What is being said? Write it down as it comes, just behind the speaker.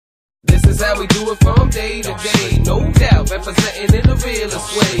is how we do it from day to day, no doubt, representing in the realest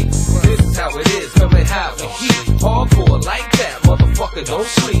way. This is how it is, coming hot with heat, hardcore like that, motherfucker don't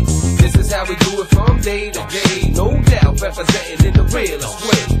sleep. This is how we do it from day to day, no doubt, representing in the realest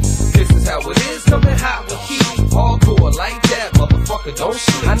way. This is how it is, coming hot with heat, hardcore like that, motherfucker don't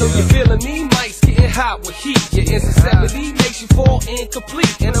sleep. I know you're feeling me, mics getting hot with heat. Your insincerity makes you fall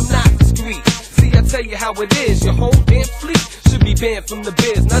incomplete, and I'm not discreet. See, I tell you how it is, your whole damn fleet should be banned from the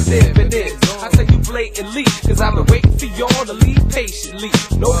biz, not there it is. I tell you blatantly, cause I've been waiting for y'all to leave patiently.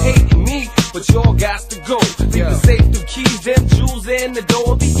 No hating me, but y'all got to go. Leave the safe, them keys, them jewels, and the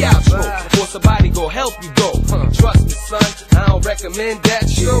door, the outro. Or somebody go help you go. Trust me, son, I don't recommend that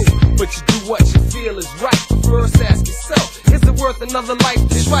show, but you do what you feel is right. But first ask yourself, is it worth another life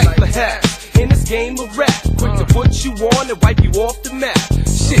to strike? Perhaps in this game of rap, quick to put you on and wipe you off the map.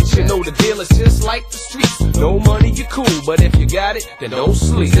 Shit, you know the deal is just like the streets. No money, you're cool, but if you got it, then don't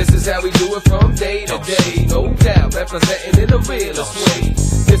sleep. This is how we do it from day to day, no doubt, representing in the realest way.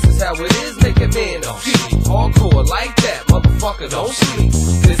 This is how it is, make a man a feet, hardcore like that, motherfucker don't sleep.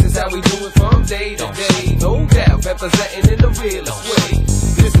 This is how we do it from day to day, no doubt, representing in the realest way.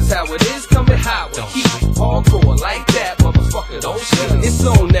 This is how it is, coming hot with heat, hardcore like that, motherfucker don't sleep. It's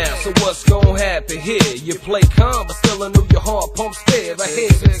on now, so what's gonna happen here? You play calm, but still I know your heart pumps fair. I hear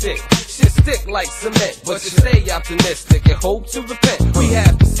the tick, shit stick like cement, but you stay optimistic and hope to repent. We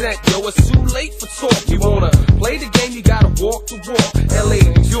have percent, yo, it's too late for talk. You wanna play the game, you gotta walk the walk. LA,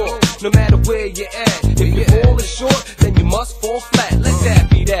 New York, no matter where you're at. If you're falling short, then you must fall flat. Let that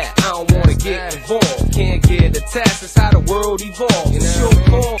be that. I don't wanna get involved, can't get attached. It's how the world evolves. It's your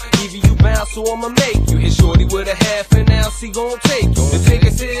call, either you bounce or I'ma make you. Hit shorty with a half an ounce, he gon' take you. The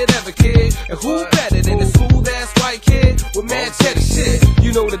biggest hit ever, kid. And who better than the smooth ass white kid with mad cheddar shit?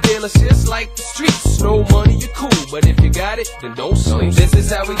 You know the deal is just like the streets. No money, you're cool, but if you got it, then don't sleep. This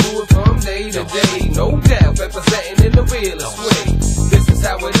is how we do it from day to day, no doubt, representing in the realest way. This is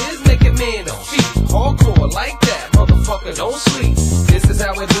how it is, make a man a feet, hardcore like that, motherfucker don't sleep. This is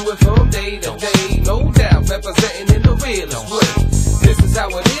how we do it from day to day, no doubt, representing in the realest way. This is how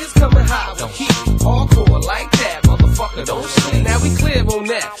it is, coming hot with heat, hardcore like that, motherfucker don't sleep. Now we clear on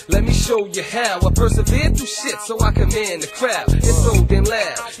that, let me show you how I persevere through shit so I command the crowd. It's so damn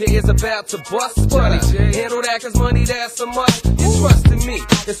loud, your ears about to bust, but I handle that cause money that's a must. You trust in me,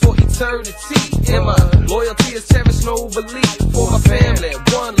 it's for eternity, and my loyalty is cherished, no belief. For my family,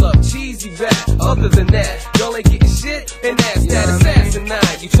 one love, cheesy rap. Other than that, y'all ain't getting shit, and that's that assassin 9.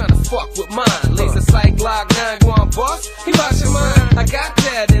 You tryna fuck with mine, laser sight, Glock 9, go on bust, he watch your mind. I got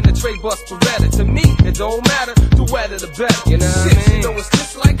that in the tray bus Beretta. To me, it don't matter, the weather the better. You know what I mean? You know it's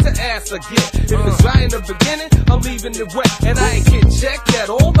just like the ass I get. If it's dry in the beginning, I'm leaving it wet. And I ain't getting checked at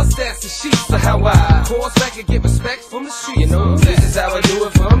all my stats and sheets. So how I course back and get respect from the street. You know, this is how I do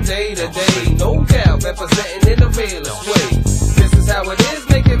it from day to day, no doubt, representing in the realest way. This is how it is,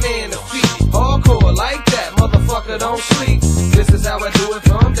 make a man a feet, hardcore like that, motherfucker don't sleep. This is how I do it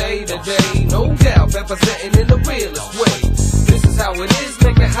from day to day, no doubt, representing in the realest way. This is how it is,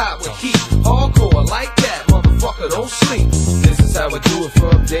 make it hot with heat, hardcore like that, motherfucker don't sleep. This is how I do it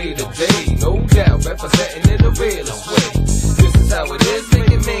from day to day, no doubt, representing in the realest way. This is how it is, make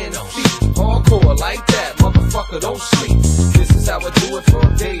a man a